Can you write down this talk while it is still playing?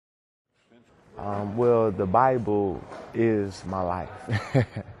Well, the Bible is my life.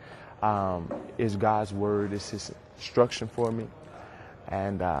 It's God's word. It's His instruction for me.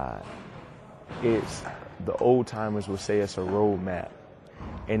 And it's, the old timers would say it's a roadmap.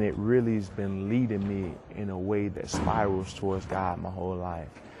 And it really has been leading me in a way that spirals towards God my whole life.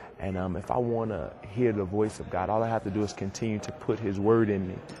 And if I want to hear the voice of God, all I have to do is continue to put His word in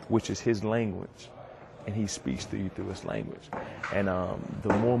me, which is His language. And He speaks to you through His language. And the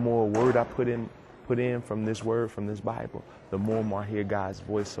more and more word I put in from this word, from this Bible, the more and more I hear God's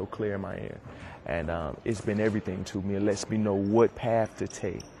voice so clear in my ear. And it's been everything to me. It lets me know what path to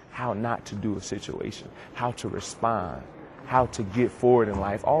take, how not to do a situation, how to respond, how to get forward in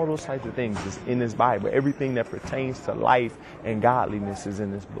life. All those types of things is in this Bible. Everything that pertains to life and godliness is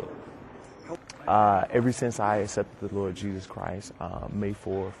in this book. Ever since I accepted the Lord Jesus Christ, May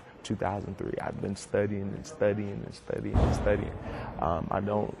 4th, 2003, I've been studying and studying and studying and studying. I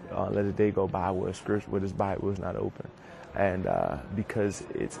don't let a day go by where this Bible is not open. And because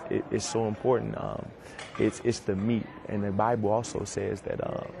it's so important. It's the meat. And the Bible also says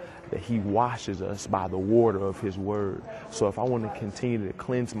that He washes us by the water of His word. So if I want to continue to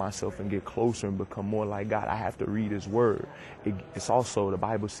cleanse myself and get closer and become more like God, I have to read His word. It's also, the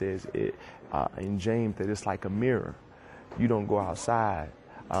Bible says in James that it's like a mirror. You don't go outside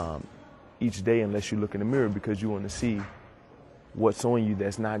each day unless you look in the mirror, because you want to see what's on you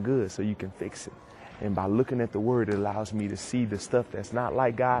that's not good so you can fix it. And by looking at the word, it allows me to see the stuff that's not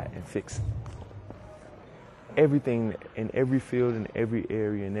like God and fix it. Everything in every field, in every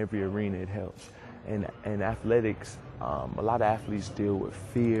area, in every arena, it helps. And athletics, a lot of athletes deal with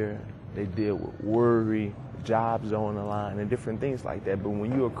fear. They deal with worry, jobs on the line, and different things like that. But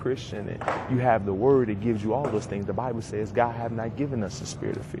when you're a Christian and you have the word, it gives you all those things. The Bible says God have not given us a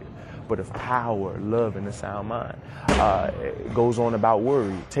spirit of fear, but of power, love, and a sound mind. It goes on about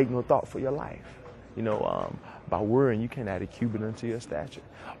worry. Take no thought for your life. By worrying, you can add a cubit unto your stature.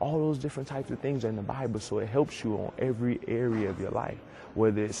 All those different types of things are in the Bible, so it helps you on every area of your life.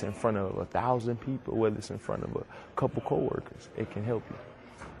 Whether it's in front of 1,000 people, whether it's in front of a couple coworkers, it can help you.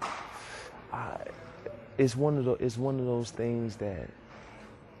 It's one of those things that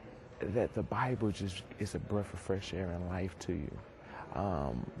the Bible just is a breath of fresh air in life to you.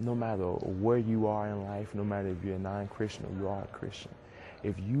 No matter where you are in life, no matter if you're a non-Christian or you are a Christian,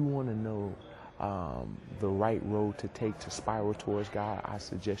 if you want to know the right road to take to spiral towards God, I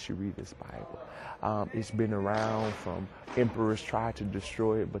suggest you read this Bible. It's been around from emperors tried to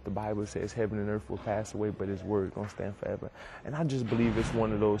destroy it, but the Bible says heaven and earth will pass away, but His word is going to stand forever. And I just believe it's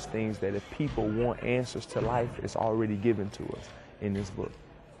one of those things that if people want answers to life, it's already given to us in this book.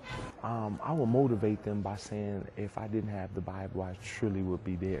 I will motivate them by saying if I didn't have the Bible, I truly would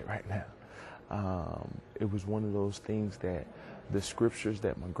be dead right now. It was one of those things that the scriptures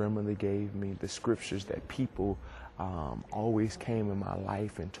that my grandmother gave me, the scriptures that people always came in my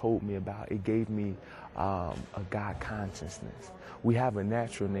life and told me about, it gave me a God consciousness. We have a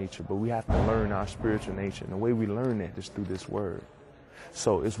natural nature, but we have to learn our spiritual nature. And the way we learn that is through this word.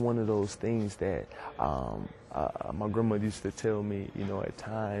 So it's one of those things that my grandmother used to tell me, at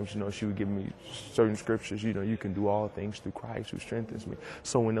times, she would give me certain scriptures, you can do all things through Christ who strengthens me.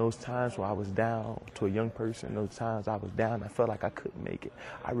 So in those times where I was down, to a young person, those times I was down, I felt like I couldn't make it.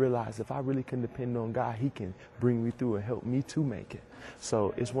 I realized if I really can depend on God, He can bring me through and help me to make it.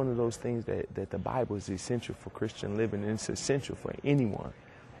 So it's one of those things that the Bible is essential for Christian living, and it's essential for anyone.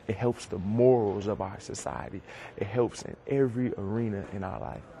 It helps the morals of our society. It helps in every arena in our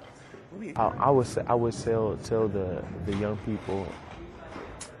life. I would tell the young people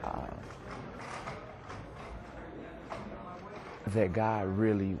that God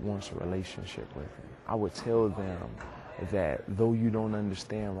really wants a relationship with them. I would tell them that though you don't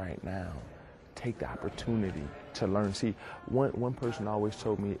understand right now, take the opportunity to learn. See, one person always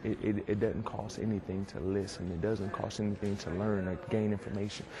told me it doesn't cost anything to listen. It doesn't cost anything to learn or gain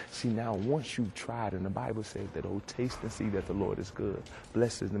information. See, now once you've tried, and the Bible says that, oh, taste and see that the Lord is good.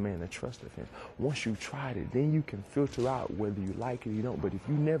 Blessed is the man that trusteth Him. Once you've tried it, then you can filter out whether you like it or you don't. But if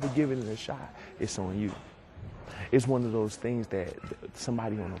you never give it a shot, it's on you. It's one of those things that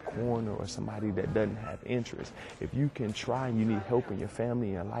somebody on a corner or somebody that doesn't have interest, if you can try and you need help in your family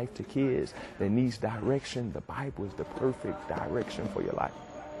and your life, to kids that needs direction, the Bible is the perfect direction for your life.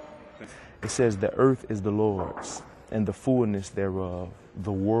 It says the earth is the Lord's and the fullness thereof,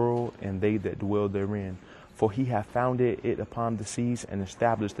 the world and they that dwell therein. For He hath founded it upon the seas and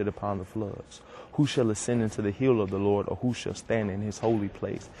established it upon the floods. Who shall ascend into the hill of the Lord, or who shall stand in His holy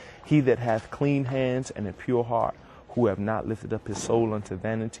place? He that hath clean hands and a pure heart, who have not lifted up his soul unto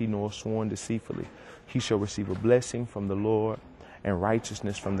vanity, nor sworn deceitfully, he shall receive a blessing from the Lord and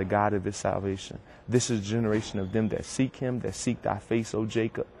righteousness from the God of his salvation. This is the generation of them that seek him, that seek thy face, O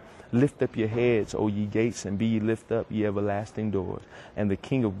Jacob. Lift up your heads, O ye gates, and be ye lift up, ye everlasting doors, and the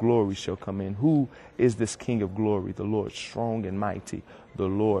King of glory shall come in. Who is this King of glory? The Lord strong and mighty, the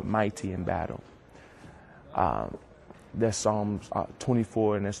Lord mighty in battle. That's Psalms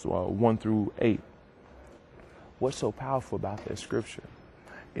 24, and that's 1 through 8. What's so powerful about that scripture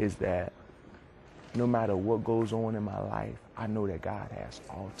is that no matter what goes on in my life, I know that God has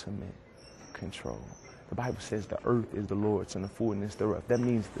ultimate control. The Bible says the earth is the Lord's and the fullness thereof. That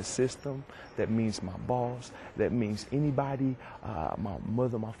means the system. That means my boss. That means anybody, my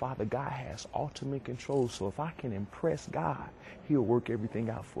mother, my father. God has ultimate control. So if I can impress God, he'll work everything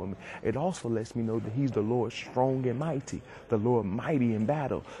out for me. It also lets me know that he's the Lord strong and mighty, the Lord mighty in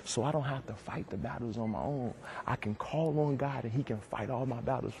battle. So I don't have to fight the battles on my own. I can call on God and he can fight all my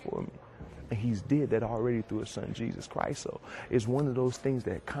battles for me. And he's did that already through his son, Jesus Christ. So it's one of those things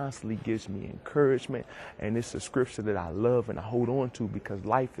that constantly gives me encouragement. And it's a scripture that I love and I hold on to, because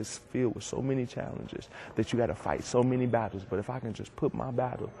life is filled with so many challenges that you got to fight so many battles. But if I can just put my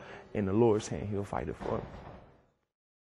battle in the Lord's hand, he'll fight it for me.